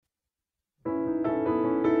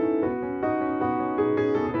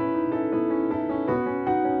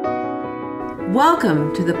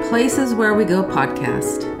Welcome to the Places Where We Go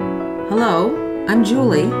podcast. Hello, I'm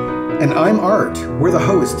Julie. And I'm Art. We're the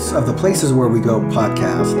hosts of the Places Where We Go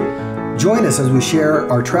podcast. Join us as we share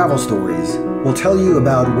our travel stories. We'll tell you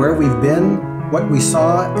about where we've been, what we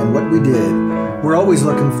saw, and what we did. We're always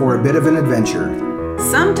looking for a bit of an adventure.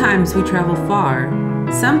 Sometimes we travel far.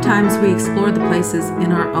 Sometimes we explore the places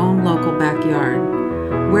in our own local backyard.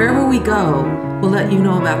 Wherever we go, we'll let you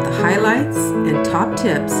know about the highlights and top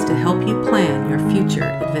tips to help you plan your future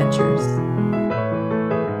adventures.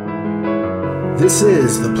 This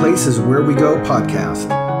is the Places Where We Go podcast.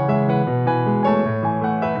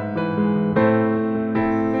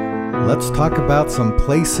 Let's talk about some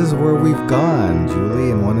places where we've gone,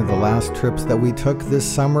 Julie. And one of the last trips that we took this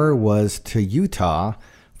summer was to Utah.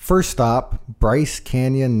 First stop, Bryce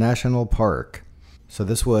Canyon National Park. So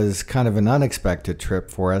this was kind of an unexpected trip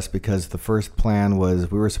for us because the first plan was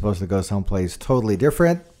we were supposed to go someplace totally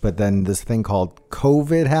different, but then this thing called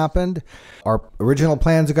COVID happened. Our original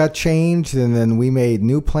plans got changed, and then we made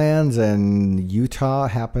new plans, and Utah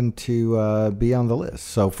happened to be on the list.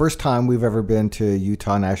 So first time we've ever been to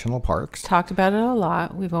Utah National Parks. Talked about it a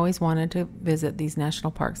lot. We've always wanted to visit these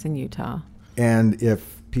national parks in Utah. And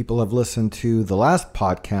if people have listened to the last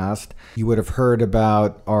podcast, you would have heard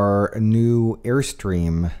about our new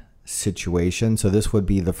Airstream situation. So this would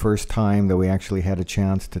be the first time that we actually had a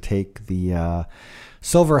chance to take the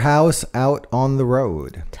Silver House out on the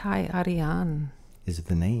road. Tai Ariane is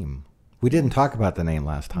the name. We didn't talk about the name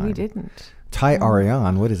last time. We didn't. Tai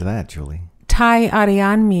Ariane, what is that, Julie? Tai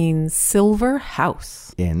Ariane means silver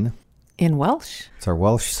house. In Welsh. It's our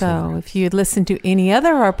Welsh. So if you had listened to any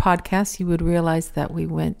other of our podcasts, you would realize that we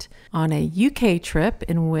went on a UK trip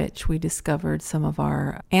in which we discovered some of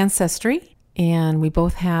our ancestry, and we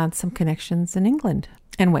both had some connections in England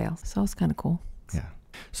and Wales. So it's kind of cool. Yeah.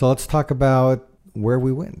 So let's talk about where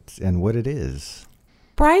we went and what it is.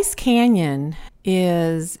 Bryce Canyon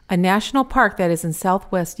is a national park that is in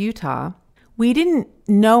southwest Utah. We didn't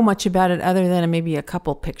know much about it other than maybe a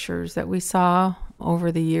couple pictures that we saw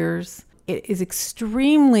over the years. It is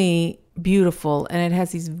extremely beautiful, and it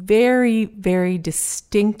has these very, very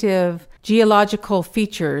distinctive geological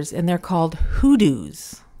features, and they're called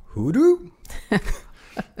hoodoos. Hoodoo?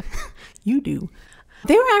 You do.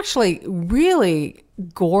 They were actually really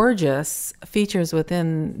gorgeous features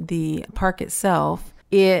within the park itself.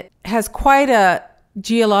 It has quite a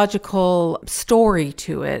geological story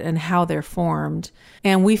to it and how they're formed.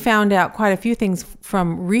 And we found out quite a few things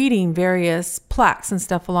from reading various plaques and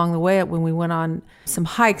stuff along the way when we went on some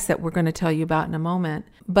hikes that we're going to tell you about in a moment.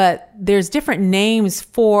 But there's different names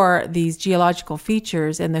for these geological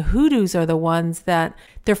features, and the hoodoos are the ones that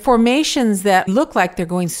they're formations that look like they're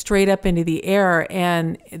going straight up into the air,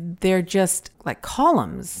 and they're just like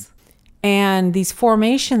columns. And these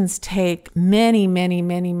formations take many, many,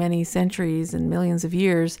 many, many centuries and millions of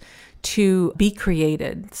years to be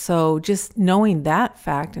created. So just knowing that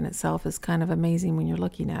fact in itself is kind of amazing when you're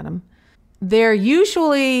looking at them. They're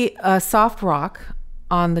usually a soft rock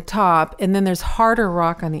on the top, and then there's harder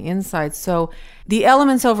rock on the inside. So the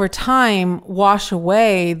elements over time wash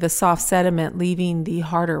away the soft sediment, leaving the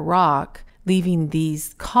harder rock, leaving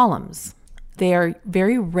these columns. They are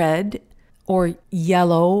very red or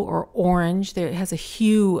yellow or orange. It has a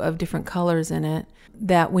hue of different colors in it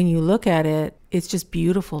that when you look at it, it's just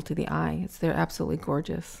beautiful to the eye. They're absolutely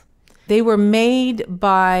gorgeous. They were made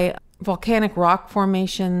by volcanic rock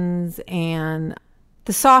formations, and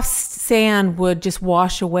the soft sand would just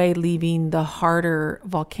wash away, leaving the harder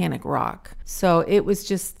volcanic rock. So it was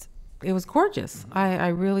gorgeous. I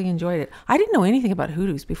really enjoyed it. I didn't know anything about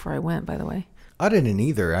hoodoos before I went, by the way. I didn't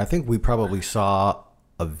either. I think we probably saw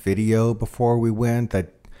a video before we went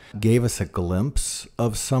that gave us a glimpse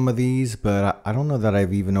of some of these, but I don't know that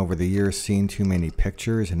I've even over the years seen too many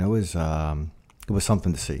pictures, and it was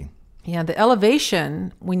something to see. Yeah, the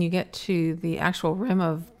elevation when you get to the actual rim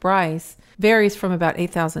of Bryce varies from about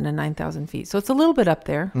 8,000 to 9,000 feet. So it's a little bit up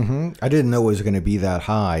there. Mm-hmm. I didn't know it was going to be that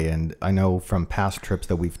high, and I know from past trips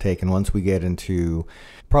that we've taken, once we get into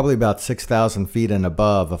probably about 6,000 feet and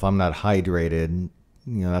above, if I'm not hydrated,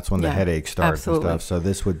 that's when the headaches start absolutely. And stuff. So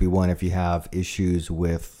this would be one if you have issues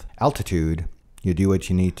with altitude, you do what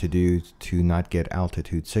you need to do to not get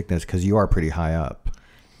altitude sickness because you are pretty high up.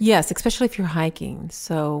 Yes, especially if you're hiking.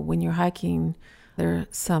 So when you're hiking, there are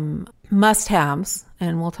some must-haves,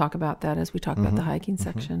 and we'll talk about that as we talk about the hiking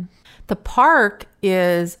section. The park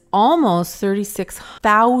is almost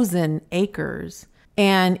 36,000 acres.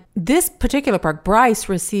 And this particular park, Bryce,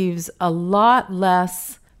 receives a lot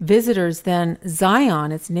less visitors than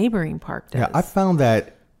Zion, its neighboring park, does. Yeah, I found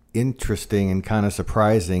that interesting and kind of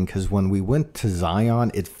surprising because when we went to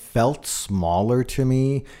Zion, it felt smaller to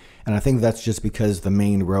me. And I think that's just because the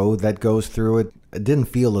main road that goes through it didn't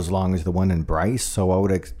feel as long as the one in Bryce. So I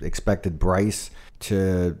would have expected Bryce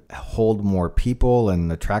to hold more people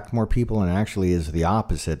and attract more people, and actually is the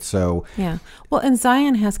opposite. So yeah. Well, and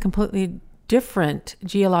Zion has completely different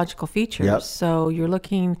geological features. Yep. So you're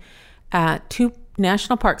looking at two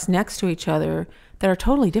national parks next to each other that are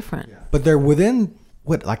totally different. Yeah. But they're within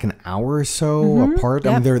like an hour or so apart.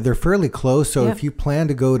 Yep. I mean, they're fairly close. So Yep. if you plan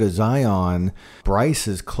to go to Zion, Bryce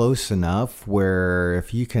is close enough where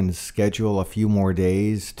if you can schedule a few more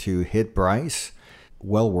days to hit Bryce,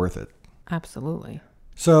 well worth it. Absolutely.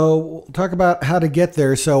 So we'll talk about how to get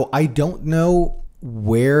there. So I don't know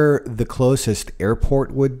where the closest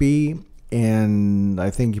airport would be. And I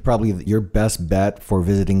think your best bet for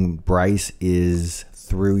visiting Bryce is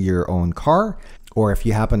through your own car. Or if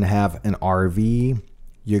you happen to have an RV,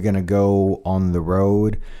 you're going to go on the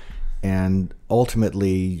road. And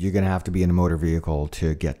ultimately, you're going to have to be in a motor vehicle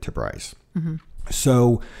to get to Bryce. Mm-hmm.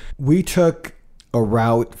 So we took a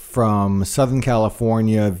route from Southern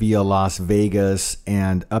California via Las Vegas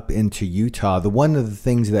and up into Utah. One of the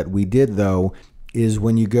things that we did, though, is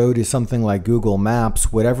when you go to something like Google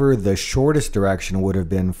Maps, whatever the shortest direction would have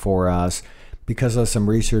been for us, because of some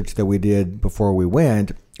research that we did before we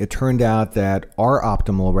went, it turned out that our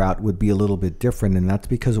optimal route would be a little bit different, and that's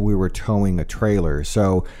because we were towing a trailer.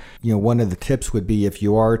 So, one of the tips would be if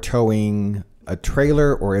you are towing a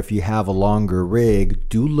trailer or if you have a longer rig,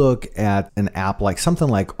 do look at an app like something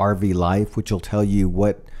like RV Life, which will tell you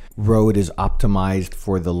what road is optimized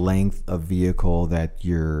for the length of vehicle that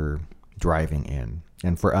you're driving in.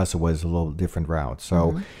 And for us, it was a little different route.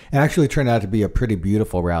 So it actually turned out to be a pretty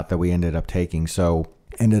beautiful route that we ended up taking. So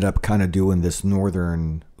ended up kind of doing this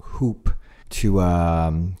northern hoop to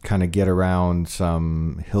kind of get around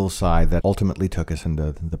some hillside that ultimately took us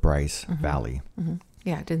into the Bryce Valley. Mm-hmm.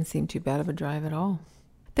 Yeah, it didn't seem too bad of a drive at all.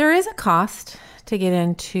 There is a cost to get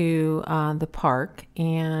into the park,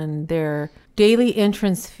 and their daily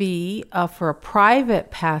entrance fee for a private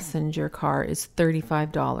passenger car is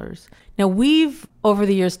 $35. Now, we've, over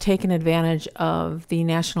the years, taken advantage of the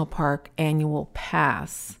National Park Annual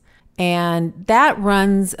Pass, and that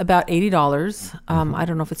runs about $80. I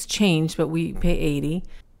don't know if it's changed, but we pay $80.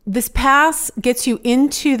 This pass gets you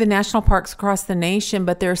into the national parks across the nation,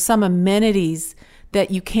 but there are some amenities that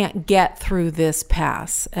you can't get through this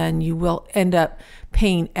pass, and you will end up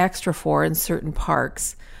paying extra for in certain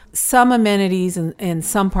parks. Some amenities in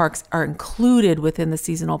some parks are included within the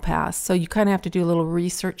seasonal pass, so you kind of have to do a little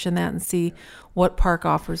research in that and see what park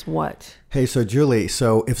offers what. Hey, so Julie,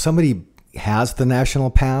 if somebody has the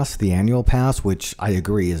national pass, the annual pass, which I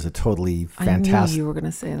agree is a totally fantastic... I knew you were going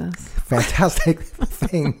to say this. Fantastic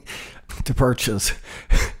thing to purchase.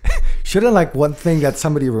 Shouldn't one thing that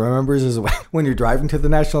somebody remembers is when you're driving to the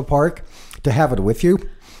national park to have it with you?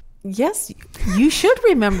 Yes, you should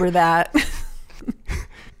remember that.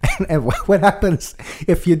 And what happens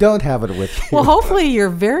if you don't have it with you? Well, hopefully you're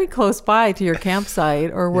very close by to your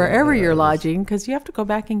campsite or wherever you're lodging, because you have to go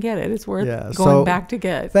back and get it. It's worth going back to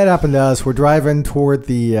get. That happened to us. We're driving toward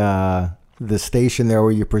the station there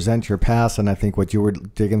where you present your pass, and I think what you were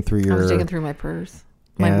digging through I was digging through my purse,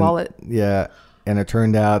 my wallet. Yeah. And it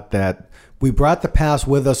turned out that we brought the pass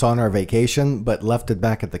with us on our vacation, but left it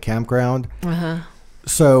back at the campground.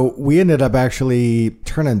 So we ended up actually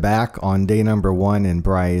turning back on day number 1 in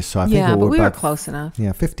Bryce. So I think but we were close enough.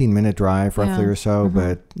 Yeah, 15-minute drive roughly or so,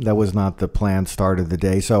 but that was not the planned start of the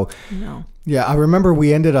day. So yeah, I remember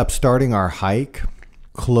we ended up starting our hike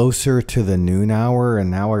closer to the noon hour, and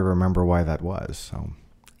now I remember why that was. So.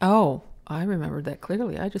 Oh, I remembered that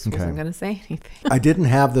clearly. I just wasn't going to say anything. I didn't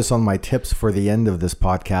have this on my tips for the end of this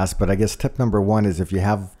podcast, but I guess tip number 1 is if you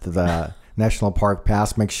have the National Park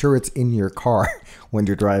Pass, make sure it's in your car when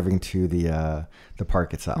you're driving to the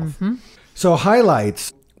park itself. So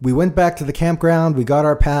highlights. We went back to the campground. We got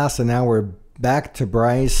our pass, and now we're back to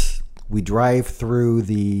Bryce. We drive through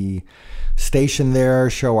the station there,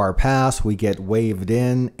 show our pass. We get waved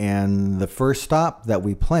in, and the first stop that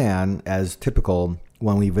we plan, as typical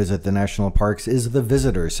when we visit the national parks, is the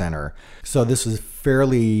visitor center. So this is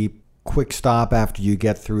fairly quick stop after you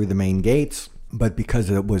get through the main gates, but because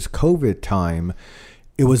it was COVID time,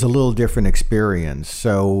 it was a little different experience.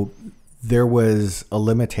 So there was a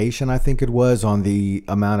limitation, I think it was, on the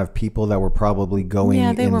amount of people that were probably going inside.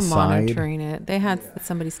 Yeah, they were monitoring it. They had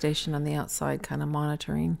somebody stationed on the outside kind of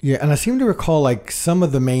monitoring. Yeah, and I seem to recall some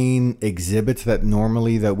of the main exhibits that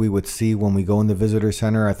normally that we would see when we go in the visitor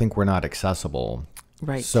center, I think were not accessible.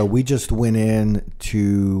 Right. So we just went in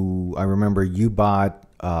to, I remember you bought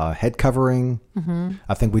head covering.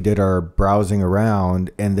 I think we did our browsing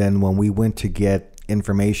around. And then when we went to get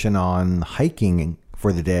information on hiking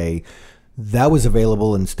for the day, that was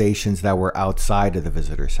available in stations that were outside of the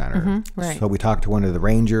visitor center. Right. So we talked to one of the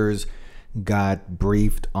rangers, got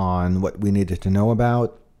briefed on what we needed to know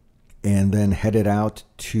about, and then headed out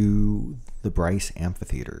to the Bryce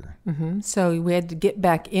Amphitheater. So we had to get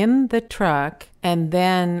back in the truck and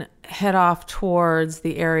then head off towards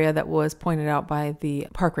the area that was pointed out by the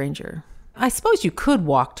park ranger. I suppose you could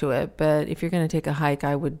walk to it, but if you're going to take a hike,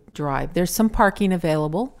 I would drive. There's some parking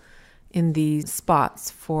available in these spots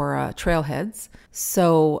for trailheads.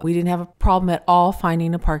 So we didn't have a problem at all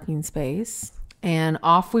finding a parking space. And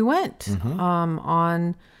off we went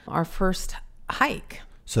on our first hike.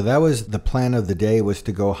 So that was the plan of the day, was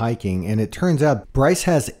to go hiking. And it turns out Bryce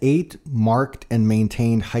has 8 marked and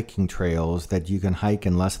maintained hiking trails that you can hike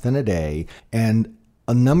in less than a day. And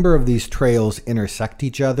a number of these trails intersect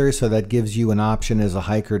each other. So that gives you an option as a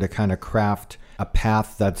hiker to kind of craft a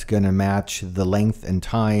path that's going to match the length and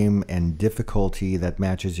time and difficulty that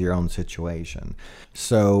matches your own situation.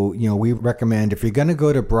 So, we recommend, if you're going to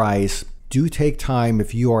go to Bryce, do take time,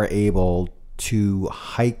 if you are able, to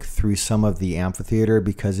hike through some of the amphitheater,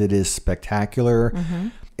 because it is spectacular.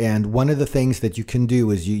 And one of the things that you can do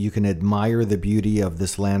is you can admire the beauty of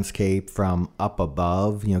this landscape from up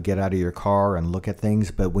above, get out of your car and look at things.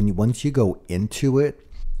 But once you go into it,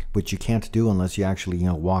 which you can't do unless you actually,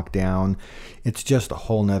 walk down, it's just a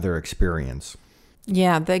whole nother experience.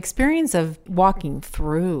 Yeah, the experience of walking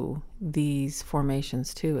through these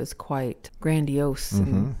formations too is quite grandiose.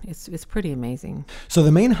 And it's pretty amazing. So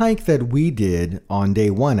the main hike that we did on day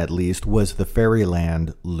 1, at least, was the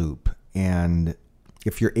Fairyland Loop. And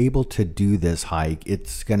if you're able to do this hike,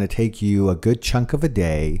 it's going to take you a good chunk of a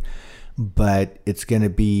day, but it's going to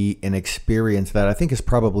be an experience that I think is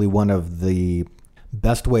probably one of the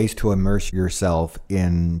best ways to immerse yourself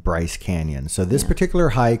in Bryce Canyon. So this particular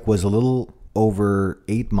hike was a little over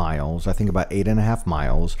 8 miles, I think about 8.5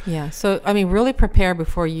 miles. Yeah. So, really prepare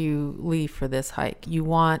before you leave for this hike. You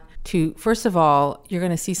want to, first of all, you're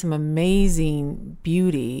going to see some amazing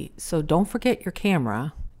beauty. So don't forget your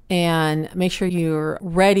camera and make sure you're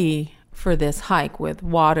ready for this hike with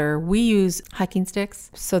water. We use hiking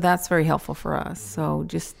sticks, so that's very helpful for us. So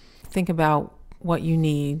just think about what you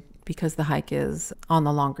need, because the hike is on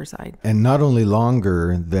the longer side. And not only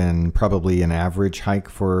longer than probably an average hike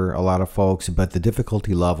for a lot of folks, but the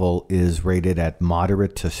difficulty level is rated at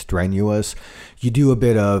moderate to strenuous. You do a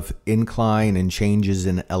bit of incline and changes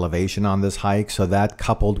in elevation on this hike, so that,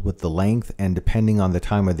 coupled with the length and depending on the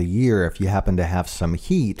time of the year, if you happen to have some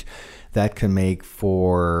heat, that can make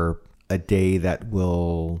for a day that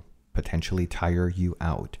will potentially tire you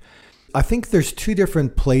out. I think there's 2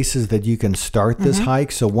 different places that you can start this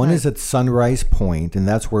hike. So one is at Sunrise Point, and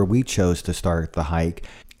that's where we chose to start the hike.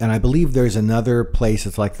 And I believe there's another place,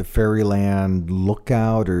 it's like the Fairyland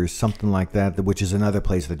Lookout or something like that, which is another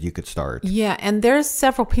place that you could start. Yeah, and there's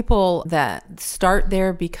several people that start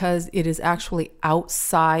there because it is actually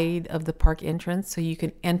outside of the park entrance. So you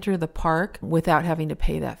can enter the park without having to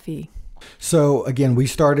pay that fee. So again, we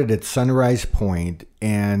started at Sunrise Point,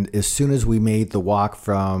 and as soon as we made the walk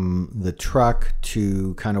from the truck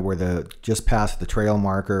to kind of just past the trail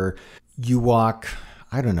marker, you walk,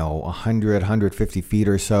 150 feet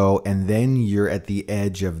or so, and then you're at the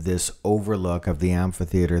edge of this overlook of the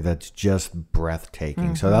amphitheater that's just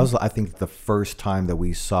breathtaking. So that was, I think, the first time that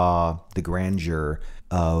we saw the grandeur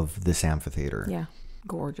of this amphitheater. Yeah.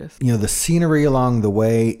 Gorgeous. The scenery along the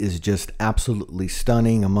way is just absolutely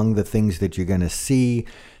stunning. Among the things that you're going to see,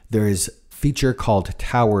 there's a feature called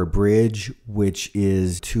Tower Bridge, which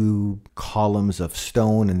is 2 columns of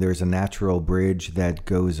stone, and there's a natural bridge that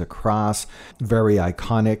goes across. Very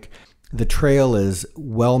iconic. The trail is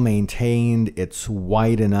well maintained. It's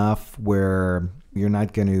wide enough where you're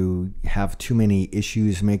not going to have too many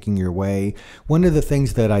issues making your way. One of the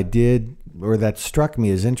things that I did, or that struck me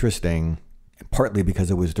as interesting, partly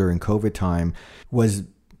because it was during COVID time, was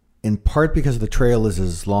in part because the trail is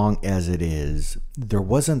as long as it is, there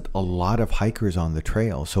wasn't a lot of hikers on the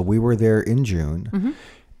trail. So we were there in June,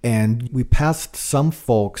 and we passed some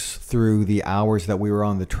folks through the hours that we were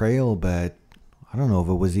on the trail, but I don't know if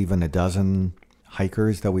it was even a dozen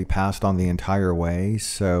hikers that we passed on the entire way.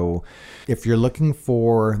 So if you're looking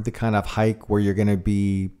for the kind of hike where you're going to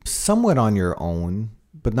be somewhat on your own,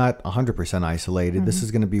 but not 100% isolated. This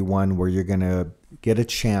is going to be one where you're going to get a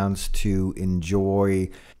chance to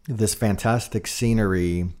enjoy this fantastic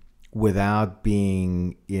scenery without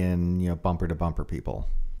being in, bumper to bumper people.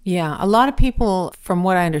 Yeah, a lot of people, from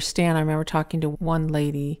what I understand, I remember talking to one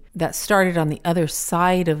lady that started on the other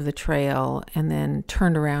side of the trail and then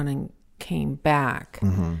turned around and came back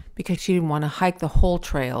because she didn't want to hike the whole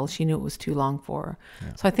trail. She knew it was too long for her.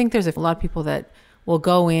 Yeah. So I think there's a lot of people that will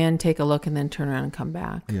go in, take a look, and then turn around and come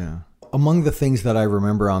back. Yeah. Among the things that I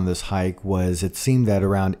remember on this hike was it seemed that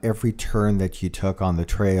around every turn that you took on the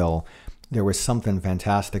trail, there was something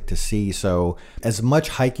fantastic to see. So as much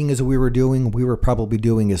hiking as we were doing, we were probably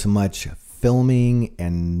doing as much filming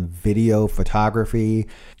and video photography,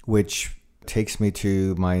 which takes me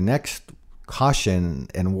to my next caution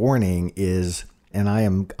and warning is, and I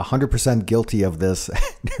am 100% guilty of this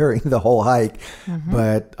during the whole hike,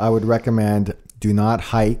 but I would recommend do not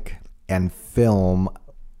hike and film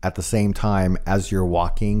at the same time as you're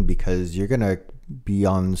walking, because you're going to be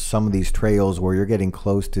on some of these trails where you're getting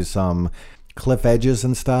close to some cliff edges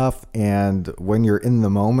and stuff, and when you're in the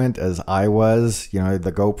moment, as I was, the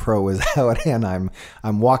GoPro is out and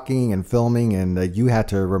I'm walking and filming, and you had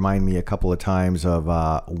to remind me a couple of times of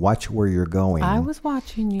watch where you're going. I was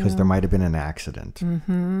watching you because there might have been an accident.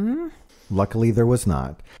 Luckily there was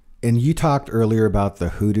not. And you talked earlier about the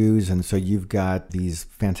hoodoos, and so you've got these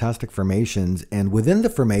fantastic formations, and within the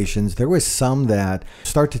formations, there was some that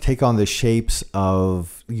start to take on the shapes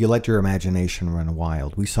of, you let your imagination run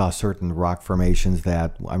wild. We saw certain rock formations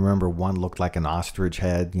that, I remember one looked like an ostrich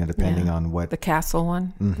head, depending on what. The castle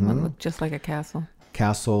one. The one looked just like a castle.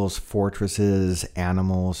 Castles, fortresses,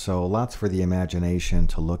 animals, so lots for the imagination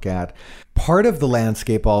to look at. Part of the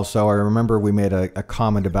landscape also, I remember we made a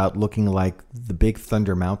comment about looking like the Big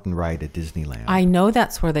Thunder Mountain ride at Disneyland. I know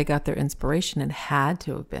that's where they got their inspiration. It had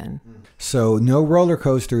to have been. So no roller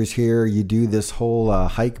coasters here. You do this whole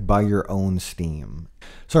hike by your own steam.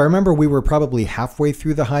 So I remember we were probably halfway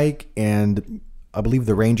through the hike, and I believe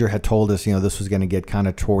the ranger had told us, this was going to get kind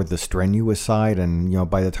of toward the strenuous side. And,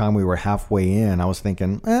 by the time we were halfway in, I was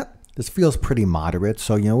thinking, this feels pretty moderate.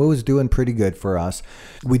 So, it was doing pretty good for us.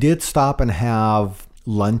 We did stop and have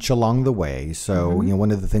lunch along the way. So,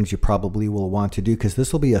 one of the things you probably will want to do, because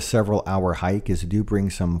this will be a several hour hike, is do bring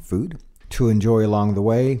some food to enjoy along the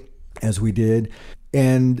way, as we did.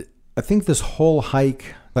 And I think this whole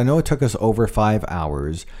hike, I know it took us over 5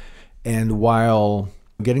 hours. And while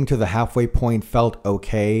getting to the halfway point felt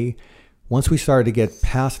okay, once we started to get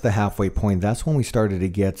past the halfway point, that's when we started to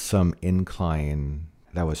get some incline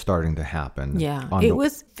that was starting to happen. Yeah, it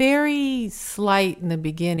was very slight in the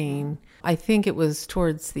beginning. I think it was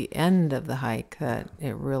towards the end of the hike that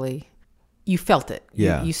it really, you felt it.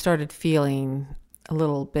 Yeah. You started feeling a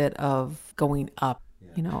little bit of going up,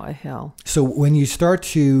 a hill. So when you start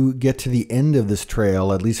to get to the end of this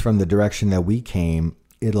trail, at least from the direction that we came,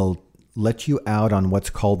 it'll let you out on what's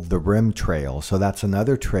called the Rim Trail. So that's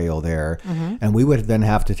another trail there. And we would then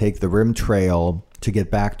have to take the Rim Trail to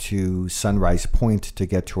get back to Sunrise Point to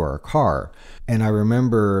get to our car. And I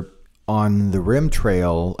remember on the Rim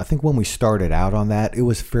Trail, I think when we started out on that, it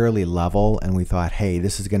was fairly level, and we thought, hey,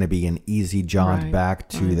 this is going to be an easy jaunt back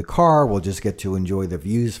to the car. We'll just get to enjoy the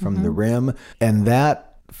views from the rim. And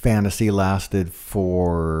that fantasy lasted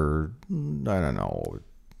for, I don't know,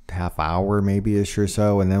 half hour maybe-ish or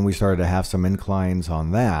so, and then we started to have some inclines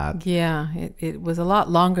on that. Yeah, it was a lot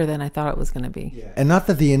longer than I thought it was going to be. Yeah. And not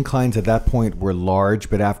that the inclines at that point were large,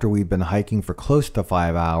 but after we'd been hiking for close to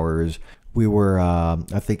 5 hours, we were,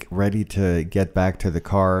 I think, ready to get back to the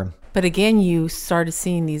car. But again, you started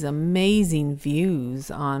seeing these amazing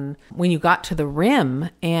views on when you got to the rim,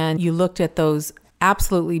 and you looked at those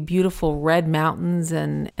absolutely beautiful red mountains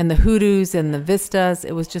and the hoodoos and the vistas.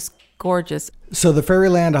 It was just gorgeous. So the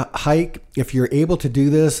Fairyland hike, if you're able to do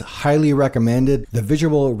this, highly recommended. The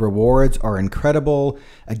visual rewards are incredible.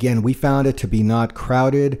 Again, we found it to be not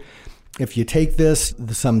crowded. If you take this,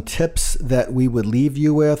 some tips that we would leave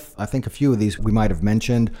you with, I think a few of these we might have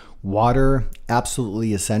mentioned. Water,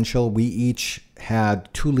 absolutely essential. We each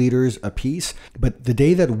had 2 liters apiece, but the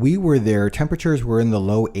day that we were there, temperatures were in the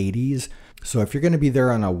low 80s. So if you're going to be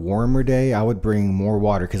there on a warmer day, I would bring more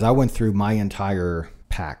water, because I went through my entire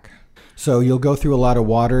pack. So you'll go through a lot of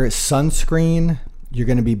water. Sunscreen, you're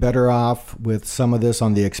going to be better off with some of this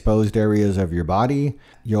on the exposed areas of your body.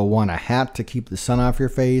 You'll want a hat to keep the sun off your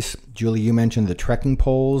face. Julie, you mentioned the trekking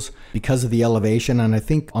poles because of the elevation. And I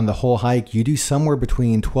think on the whole hike, you do somewhere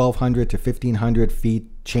between 1,200 to 1,500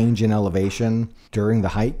 feet change in elevation during the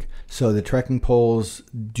hike. So the trekking poles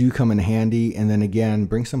do come in handy. And then again,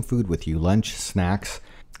 bring some food with you, lunch, snacks.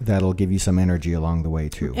 That'll give you some energy along the way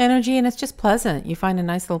too. Energy, and it's just pleasant. You find a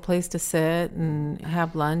nice little place to sit and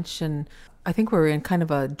have lunch. And I think we were in kind of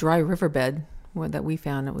a dry riverbed that we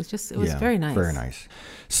found. It was very nice. Very nice.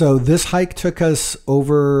 So this hike took us a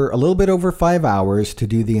little bit over 5 hours to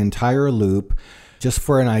do the entire loop. Just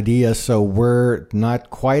for an idea, so we're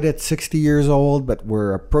not quite at 60 years old, but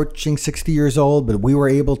we're approaching 60 years old, but we were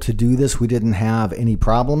able to do this. We didn't have any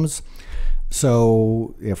problems.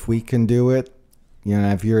 So if we can do it,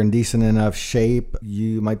 if you're in decent enough shape,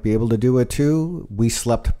 you might be able to do it too. We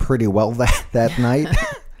slept pretty well that night.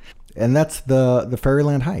 And that's the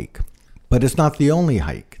Fairyland hike. But it's not the only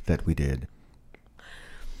hike that we did.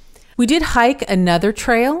 We did hike another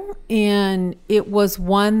trail, and it was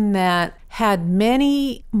one that had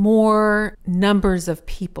many more numbers of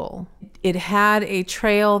people. It had a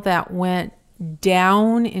trail that went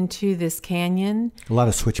down into this canyon. A lot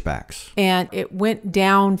of switchbacks. And it went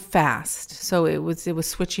down fast. So it was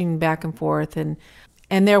switching back and forth, and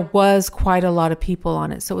there was quite a lot of people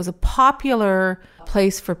on it. So it was a popular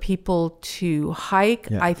place for people to hike.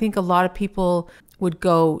 Yeah. I think a lot of people would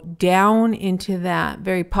go down into that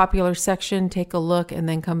very popular section, take a look, and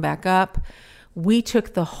then come back up. We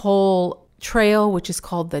took the whole trail, which is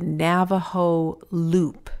called the Navajo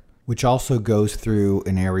Loop. Which also goes through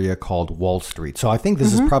an area called Wall Street. So I think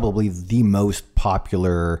this is probably the most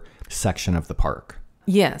popular section of the park.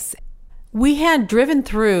 Yes. We had driven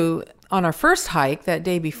through on our first hike that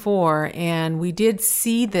day before, and we did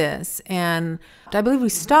see this. And I believe we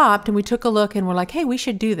stopped and we took a look and we're like, hey, we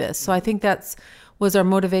should do this. So I think was our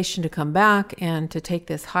motivation to come back and to take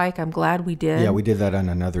this hike. I'm glad we did. Yeah, we did that on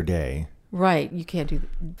another day. Right. You can't do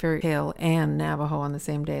Fairy Tale and Navajo on the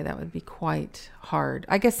same day. That would be quite hard.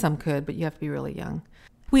 I guess some could, but you have to be really young.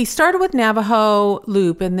 We started with Navajo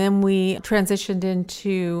Loop, and then we transitioned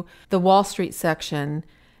into the Wall Street section.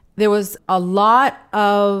 There was a lot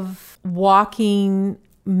of walking,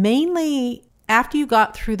 mainly after you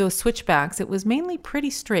got through those switchbacks. It was mainly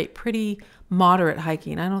pretty straight, pretty moderate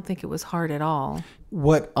hiking. I don't think it was hard at all.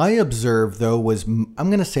 What I observed, though, was I'm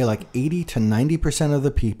going to say like 80 to 90% of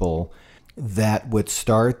the people that would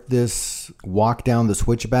start this walk down the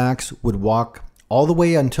switchbacks would walk all the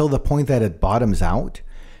way until the point that it bottoms out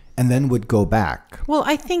and then would go back. Well,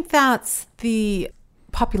 I think that's the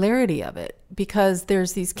popularity of it, because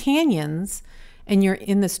there's these canyons and you're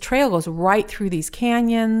in this trail goes right through these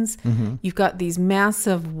canyons. You've got these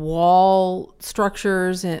massive wall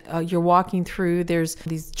structures you're walking through. There's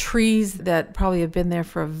these trees that probably have been there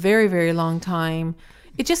for a very, very long time.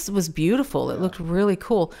 It just was beautiful. It looked really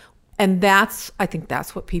cool. And I think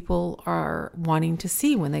that's what people are wanting to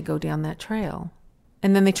see when they go down that trail.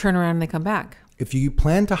 And then they turn around and they come back. If you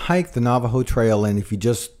plan to hike the Navajo Trail, and if you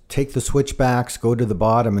just take the switchbacks, go to the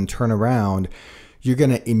bottom and turn around, you're going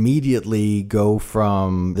to immediately go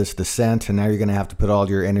from this descent, and now you're going to have to put all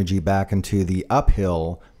your energy back into the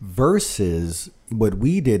uphill, versus what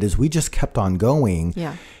we did is we just kept on going.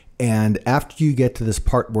 Yeah. And after you get to this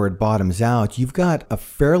part where it bottoms out, you've got a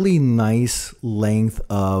fairly nice length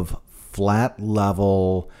of flat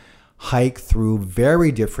level hike through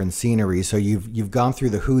very different scenery. So you've gone through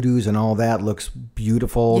the hoodoos and all that looks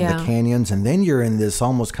beautiful, the canyons, and then you're in this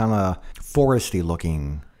almost kind of foresty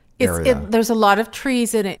looking area. There's a lot of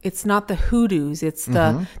trees in it. It's not the hoodoos. It's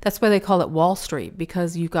that's why they call it Wall Street,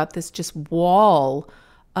 because you've got this just wall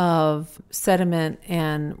of sediment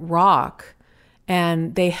and rock,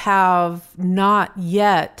 and they have not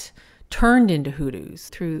yet turned into hoodoos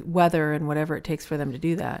through weather and whatever it takes for them to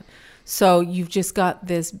do that. So you've just got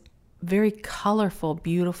this very colorful,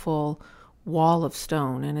 beautiful wall of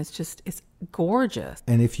stone, and it's gorgeous.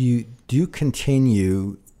 And if you do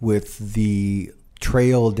continue with the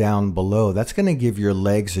trail down below, that's going to give your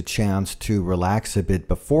legs a chance to relax a bit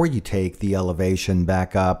before you take the elevation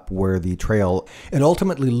back up where the trail, it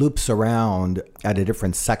ultimately loops around at a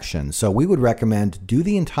different section. So we would recommend do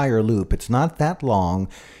the entire loop. It's not that long,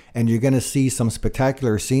 and you're going to see some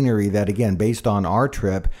spectacular scenery that, again, based on our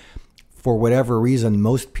trip, for whatever reason,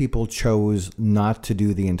 most people chose not to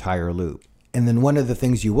do the entire loop. And then one of the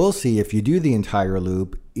things you will see if you do the entire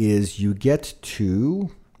loop is you get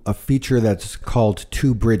to a feature that's called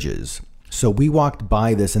Two Bridges. So we walked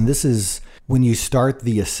by this, and this is when you start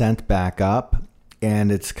the ascent back up,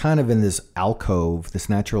 and it's kind of in this alcove, this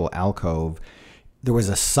natural alcove. There was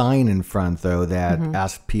a sign in front, though, that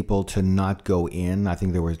asked people to not go in. I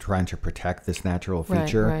think they were trying to protect this natural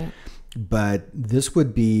feature. Right. But this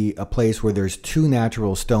would be a place where there's two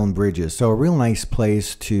natural stone bridges. So a real nice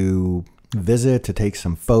place to visit, to take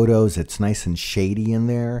some photos. It's nice and shady in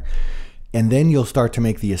there. And then you'll start to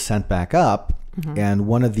make the ascent back up. And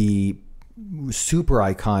one of the super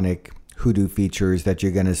iconic hoodoo features that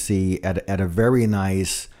you're going to see at a very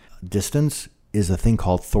nice distance is a thing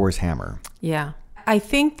called Thor's Hammer. Yeah. I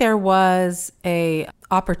think there was a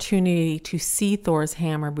opportunity to see Thor's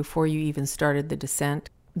hammer before you even started the descent.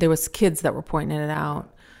 There was kids that were pointing it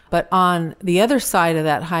out. But on the other side of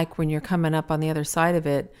that hike, when you're coming up on the other side of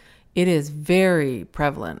it, it is very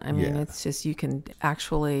prevalent. I mean, it's just, you can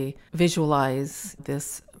actually visualize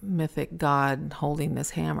this mythic god holding this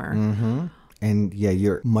hammer. Mm-hmm. And yeah,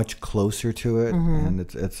 you're much closer to it, and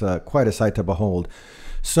it's quite a sight to behold.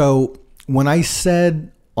 So when I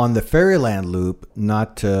said on the Fairyland loop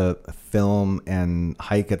not to film and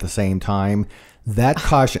hike at the same time, that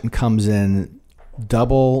caution comes in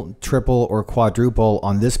double, triple, or quadruple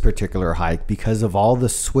on this particular hike because of all the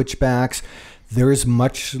switchbacks. There's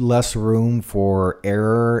much less room for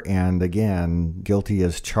error, and again, guilty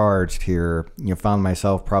as charged here. You found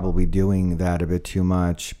myself probably doing that a bit too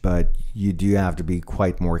much, but you do have to be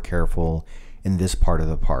quite more careful in this part of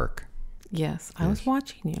the park. Yes, I was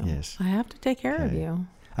watching you. Yes. I have to take care of you.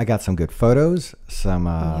 I got some good photos. Some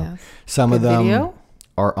Good of them video?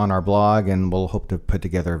 are on our blog, and we'll hope to put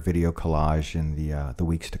together a video collage in the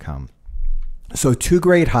weeks to come. So 2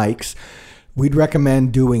 great hikes. We'd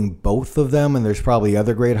recommend doing both of them, and there's probably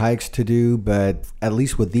other great hikes to do, but at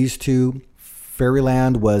least with these 2,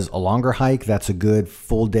 Fairyland was a longer hike. That's a good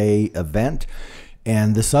full day event.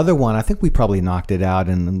 And this other one, I think we probably knocked it out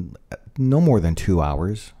in no more than 2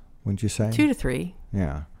 hours, wouldn't you say? 2 to 3.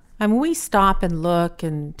 Yeah. I mean, we stop and look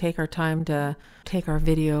and take our time to take our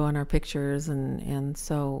video and our pictures. And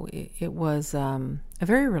so it was a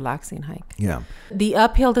very relaxing hike. Yeah. The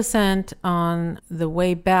uphill descent on the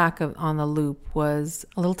way back on the loop was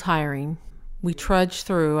a little tiring. We trudged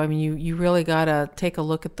through. I mean, you really got to take a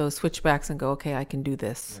look at those switchbacks and go, okay, I can do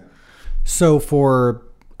this. So for,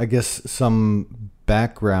 I guess, some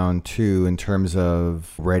background too in terms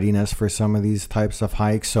of readiness for some of these types of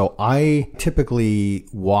hikes. So I typically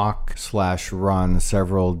walk/run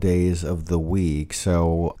several days of the week.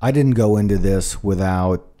 So I didn't go into this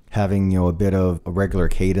without having, a bit of a regular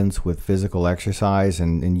cadence with physical exercise,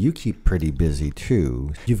 and you keep pretty busy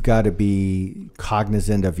too. You've got to be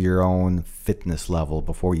cognizant of your own fitness level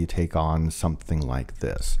before you take on something like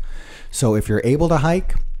this. So if you're able to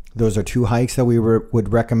hike, those are 2 hikes that we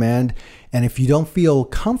would recommend. And if you don't feel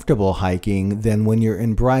comfortable hiking, then when you're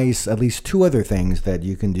in Bryce, at least 2 other things that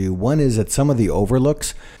you can do. One is at some of the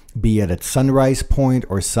overlooks, be it at Sunrise Point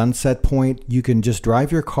or Sunset Point, you can just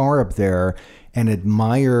drive your car up there and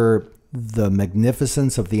admire the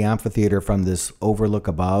magnificence of the amphitheater from this overlook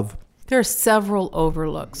above. There are several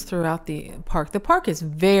overlooks throughout the park. The park is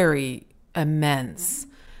very immense.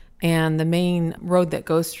 And the main road that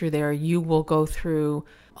goes through there, you will go through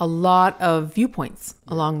a lot of viewpoints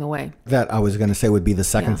along the way. That I was going to say would be the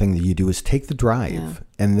second thing that you do is take the drive.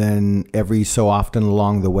 And then every so often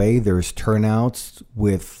along the way, there's turnouts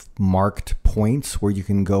with marked points where you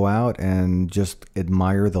can go out and just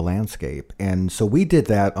admire the landscape. And so we did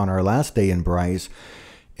that on our last day in Bryce.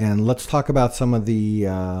 And let's talk about some of the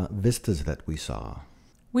vistas that we saw.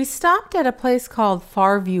 We stopped at a place called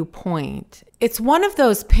Farview Point. It's one of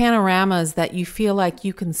those panoramas that you feel like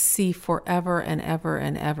you can see forever and ever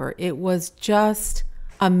and ever. It was just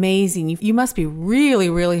amazing. You must be really,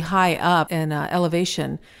 really high up in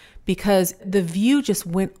elevation because the view just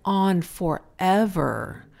went on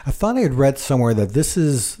forever. I thought I had read somewhere that this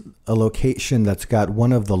is a location that's got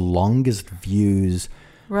one of the longest views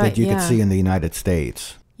that you could see in the United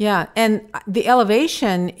States. Yeah, and the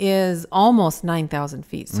elevation is almost 9,000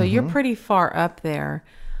 feet, so you're pretty far up there.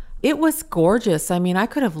 It was gorgeous. I mean, I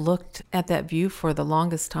could have looked at that view for the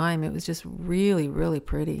longest time. It was just really, really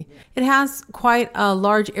pretty. It has quite a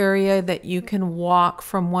large area that you can walk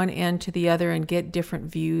from one end to the other and get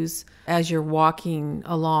different views as you're walking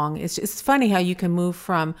along. It's funny how you can move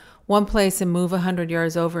from one place and move 100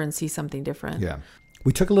 yards over and see something different. Yeah.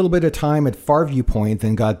 We took a little bit of time at Farview Point,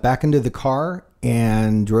 then got back into the car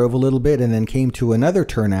and drove a little bit and then came to another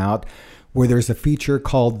turnout where there's a feature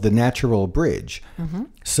called the Natural Bridge.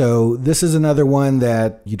 So this is another one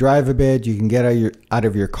that you drive a bit, you can get out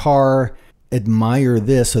of your car, admire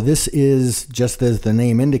this. So this is, just as the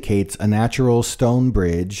name indicates, a natural stone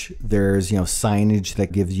bridge. There's, signage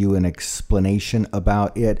that gives you an explanation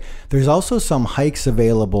about it. There's also some hikes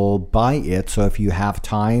available by it. So if you have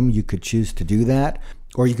time, you could choose to do that.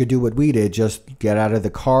 Or you could do what we did, just get out of the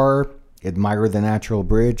car, admire the natural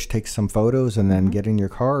bridge, take some photos, and then get in your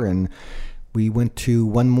car. And we went to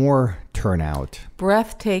one more turnout.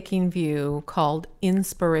 Breathtaking view called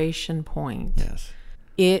Inspiration Point. Yes.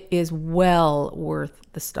 It is well worth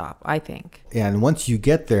the stop, I think. And once you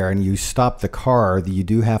get there and you stop the car, you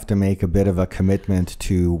do have to make a bit of a commitment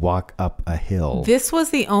to walk up a hill. This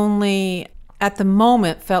was the only at the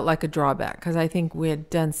moment felt like a drawback because I think we had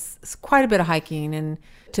done quite a bit of hiking, and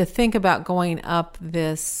to think about going up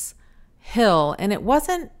this hill, and it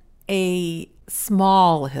wasn't a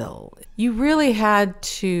small hill. You really had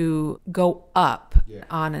to go up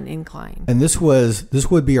on an incline. And this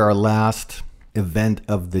would be our last event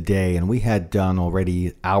of the day, and we had done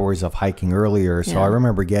already hours of hiking earlier. So I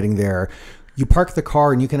remember getting there. You park the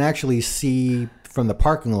car and you can actually see from the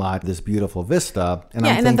parking lot this beautiful vista. And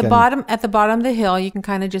I'm thinking, at the bottom of the hill, you can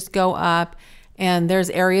kind of just go up, and there's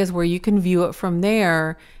areas where you can view it from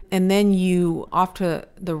there. And then off to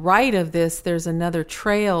the right of this, there's another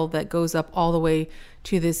trail that goes up all the way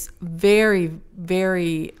to this very,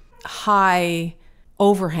 very high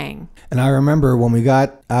overhang. And I remember when we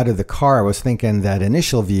got out of the car, I was thinking that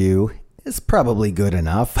initial view is probably good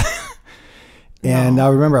enough. And I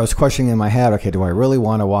remember I was questioning in my head, okay, do I really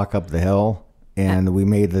want to walk up the hill? And we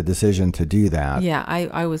made the decision to do that. Yeah,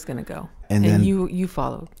 I was going to go. And then you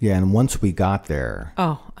followed. Yeah, and once we got there.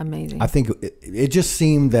 Oh, amazing. I think it just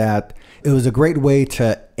seemed that it was a great way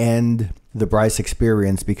to end the Bryce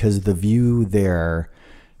experience because the view there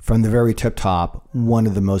from the very tip top, one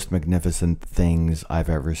of the most magnificent things I've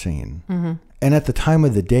ever seen. Mm-hmm. And at the time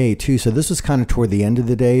of the day too, so this was kind of toward the end of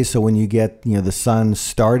the day. So when you get, the sun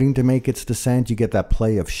starting to make its descent, you get that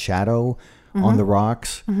play of shadow on the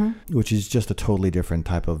rocks, which is just a totally different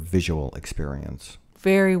type of visual experience.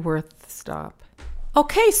 Very worth the stop.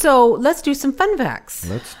 Okay, so let's do some fun facts.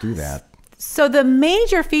 Let's do that. So the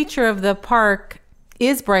major feature of the park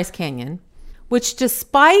is Bryce Canyon, which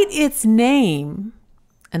despite its name,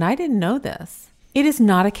 and I didn't know this, it is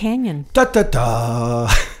not a canyon. Da da da.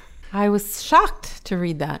 I was shocked to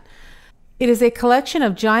read that. It is a collection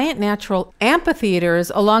of giant natural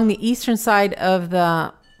amphitheaters along the eastern side of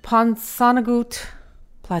the Ponsonnegut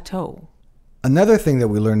Plateau. Another thing that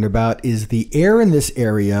we learned about is the air in this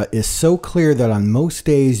area is so clear that on most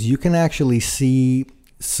days you can actually see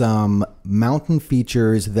some mountain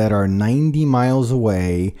features that are 90 miles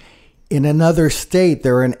away in another state.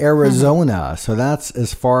 They're in Arizona, so that's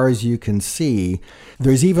as far as you can see.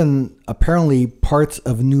 There's even apparently parts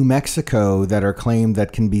of New Mexico that are claimed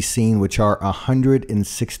that can be seen, which are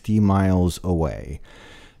 160 miles away.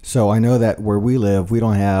 So I know that where we live, we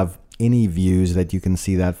don't have any views that you can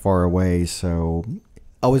see that far away. So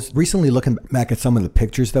I was recently looking back at some of the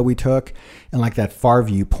pictures that we took, and like that far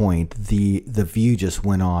view point, the view just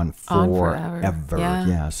went on forever.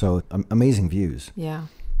 Yeah. So amazing views. Yeah.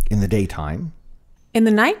 In the daytime. In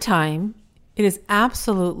the nighttime, it is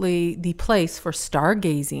absolutely the place for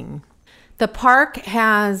stargazing. The park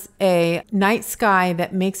has a night sky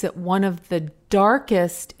that makes it one of the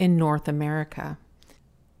darkest in North America.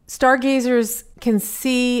 Stargazers can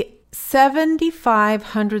see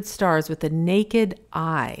 7,500 stars with the naked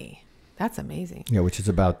eye. That's amazing. Yeah, which is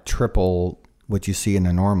about triple what you see in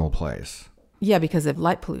a normal place. Yeah, because of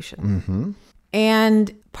light pollution. Mm-hmm.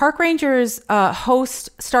 And park rangers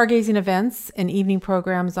host stargazing events and evening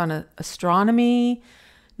programs on astronomy,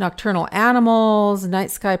 nocturnal animals,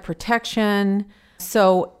 night sky protection.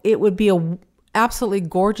 So it would be a absolutely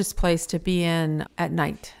gorgeous place to be in at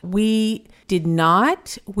night. We did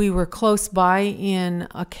not. We were close by in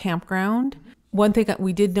a campground. One thing that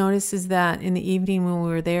we did notice is that in the evening when we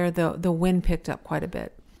were there, the wind picked up quite a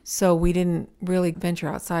bit. So we didn't really venture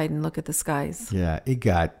outside and look at the skies. Yeah, it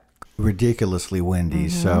got ridiculously windy.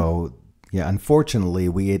 Mm-hmm. So yeah, unfortunately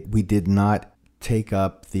we did not take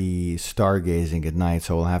up the stargazing at night.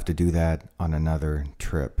 So we'll have to do that on another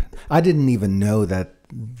trip. I didn't even know that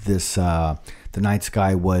this the night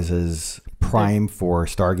sky was as prime for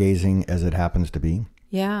stargazing as it happens to be.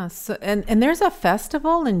 Yeah. So and there's a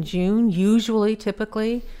festival in June,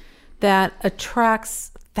 typically, that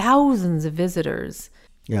attracts thousands of visitors.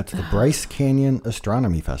 Yeah, it's the Bryce Canyon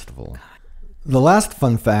Astronomy Festival. The last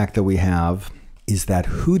fun fact that we have is that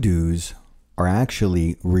hoodoos are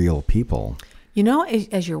actually real people. You know,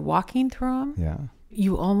 as you're walking through them,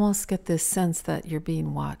 you almost get this sense that you're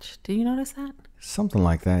being watched. Do you notice that? Something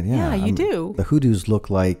like that, yeah. Yeah, you do. The hoodoos look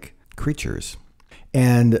like creatures.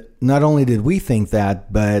 And not only did we think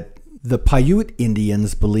that, but the Paiute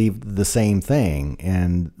Indians believed the same thing.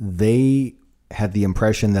 And they had the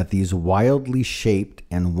impression that these wildly shaped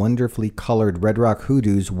and wonderfully colored red rock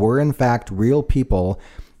hoodoos were in fact real people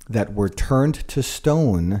that were turned to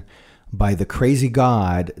stone by the crazy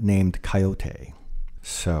god named Coyote.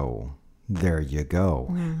 So there you go.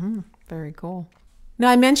 Mm-hmm. Very cool. Now,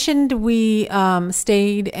 I mentioned we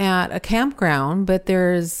stayed at a campground, but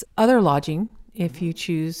there's other lodging if you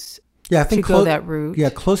choose. Yeah, I think to go that route. Yeah,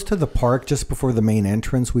 close to the park, just before the main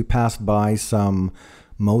entrance, we passed by some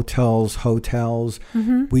motels, hotels.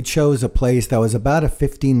 We chose a place that was about a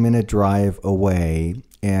 15-minute drive away.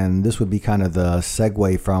 And this would be kind of the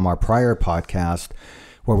segue from our prior podcast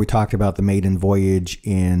where we talked about the maiden voyage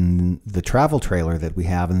in the travel trailer that we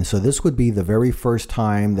have. And so this would be the very first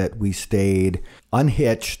time that we stayed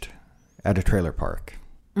unhitched at a trailer park.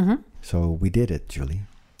 So we did it, Julie.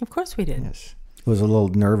 Of course we did. Yes. I was a little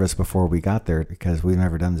nervous before we got there because we've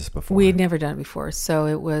never done this before. We had never done it before. So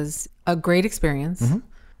it was a great experience.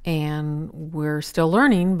 And we're still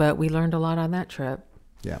learning, but we learned a lot on that trip.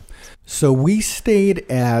 Yeah. So we stayed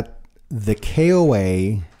at the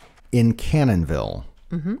KOA in Cannonville,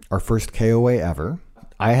 our first KOA ever.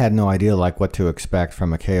 I had no idea what to expect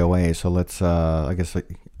from a KOA. So let's, I guess, a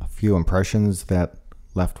few impressions that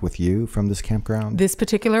left with you from this campground. This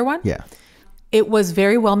particular one? Yeah. It was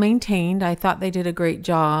very well maintained. I thought they did a great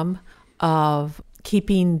job of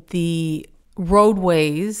keeping the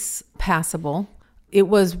roadways passable. It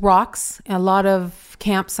was rocks. A lot of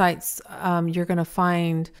campsites, you're going to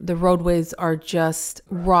find the roadways are just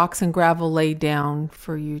rocks and gravel laid down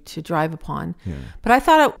for you to drive upon. Yeah. But I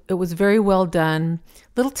thought it was very well done. A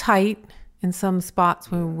little tight in some spots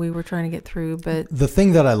when we were trying to get through. But the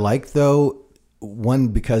thing that I liked, though, one,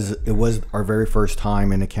 because it was our very first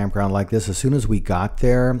time in a campground like this, as soon as we got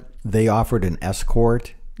there, they offered an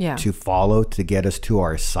escort to follow to get us to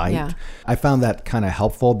our site. Yeah. I found that kind of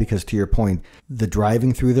helpful because, to your point, the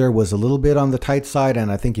driving through there was a little bit on the tight side.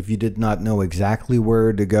 And I think if you did not know exactly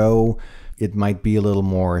where to go, it might be a little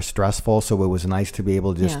more stressful. So it was nice to be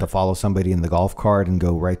able just to follow somebody in the golf cart and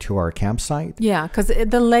go right to our campsite. Yeah, because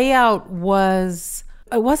the layout wasn't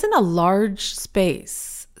a large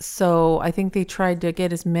space. So I think they tried to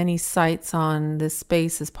get as many sites on this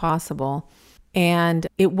space as possible. And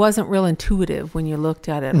it wasn't real intuitive when you looked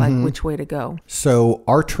at it, like which way to go. So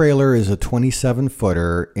our trailer is a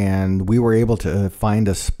 27-footer, and we were able to find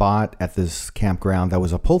a spot at this campground that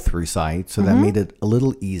was a pull-through site. So that made it a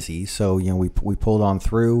little easy. So, we pulled on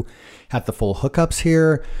through, had the full hookups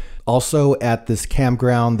here. Also at this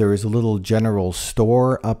campground, there is a little general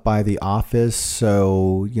store up by the office.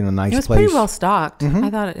 So, nice place. It was pretty well stocked. I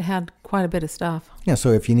thought it had quite a bit of stuff. Yeah,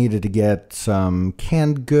 so if you needed to get some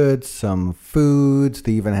canned goods, some foods,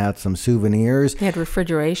 they even had some souvenirs. They had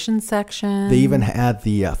refrigeration section. They even had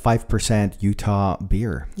the 5% Utah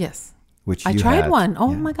beer. Yes. Which I tried one.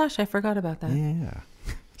 Oh my gosh, I forgot about that. Yeah.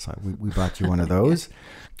 So we bought you one of those.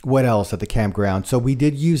 What else at the campground? So we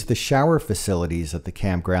did use the shower facilities at the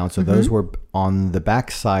campground. So those were on the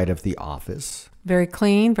back side of the office. Very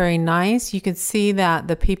clean, very nice. You could see that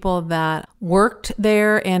the people that worked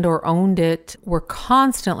there and or owned it were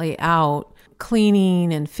constantly out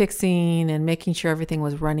cleaning and fixing and making sure everything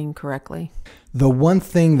was running correctly. The one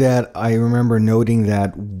thing that I remember noting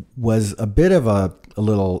that was a bit of a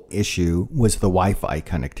little issue was the Wi-Fi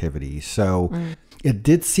connectivity. So it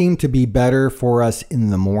did seem to be better for us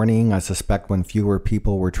in the morning, I suspect, when fewer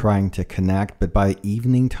people were trying to connect. But by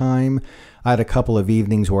evening time, I had a couple of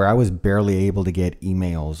evenings where I was barely able to get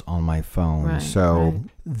emails on my phone.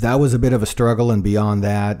 That was a bit of a struggle. And beyond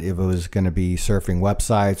that, if it was going to be surfing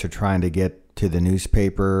websites or trying to get to the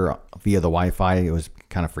newspaper via the Wi-Fi, it was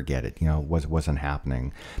kind of forget it. Wasn't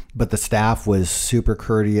happening. But the staff was super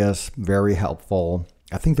courteous, very helpful.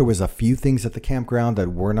 I think there was a few things at the campground that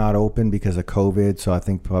were not open because of COVID. So I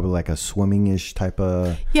think probably like a swimming-ish type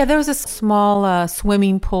of... Yeah, there was a small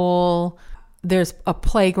swimming pool. There's a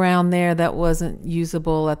playground there that wasn't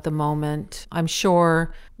usable at the moment. I'm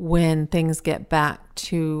sure when things get back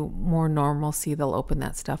to more normalcy, they'll open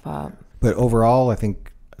that stuff up. But overall, I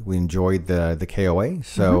think we enjoyed the KOA.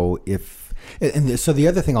 So so the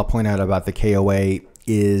other thing I'll point out about the KOA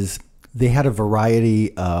is they had a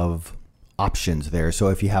variety of options there. So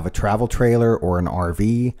if you have a travel trailer or an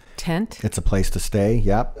RV tent, it's a place to stay.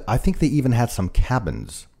 Yep. I think they even had some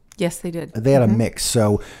cabins. Yes, they did. They had a mix.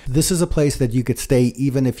 So this is a place that you could stay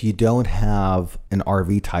even if you don't have an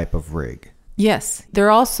RV type of rig. Yes.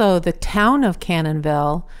 They're also, the town of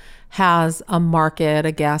Cannonville has a market,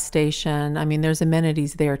 a gas station. I mean, there's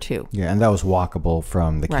amenities there too. Yeah, and that was walkable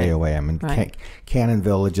from the KOA. I mean,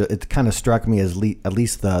 Cannonville, it kind of struck me as at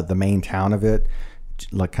least the main town of it,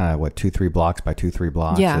 like kind of 2-3 blocks by 2-3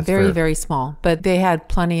 blocks. Yeah, it's very small, but they had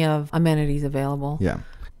plenty of amenities available. Yeah.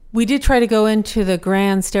 We did try to go into the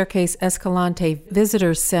Grand Staircase Escalante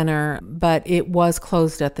Visitor Center, but it was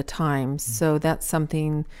closed at the time. So that's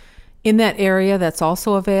something in that area that's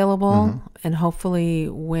also available. And hopefully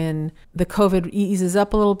when the COVID eases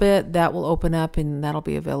up a little bit, that will open up and that'll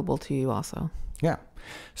be available to you also. Yeah.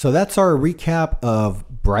 So that's our recap of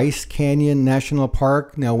Bryce Canyon National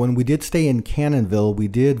Park. Now, when we did stay in Cannonville, we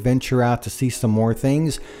did venture out to see some more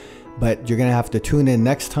things, but you're going to have to tune in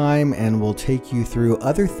next time and we'll take you through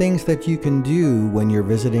other things that you can do when you're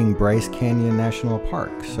visiting Bryce Canyon National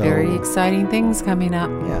Park. So, very exciting things coming up.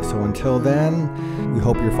 Yeah, so until then, we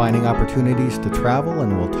hope you're finding opportunities to travel,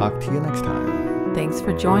 and we'll talk to you next time. Thanks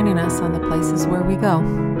for joining us on the Places Where We Go.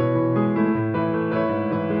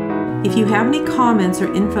 If you have any comments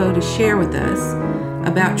or info to share with us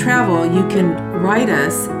about travel, you can write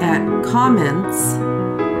us at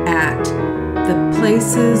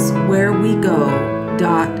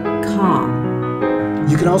comments@theplaceswherewego.com.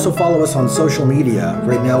 You can also follow us on social media.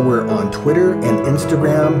 Right now we're on Twitter and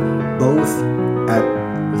Instagram, both at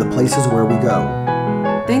The Places Where We Go.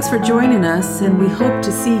 Thanks for joining us, and we hope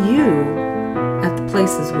to see you at the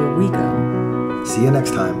Places Where We Go. See you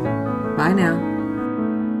next time. Bye now.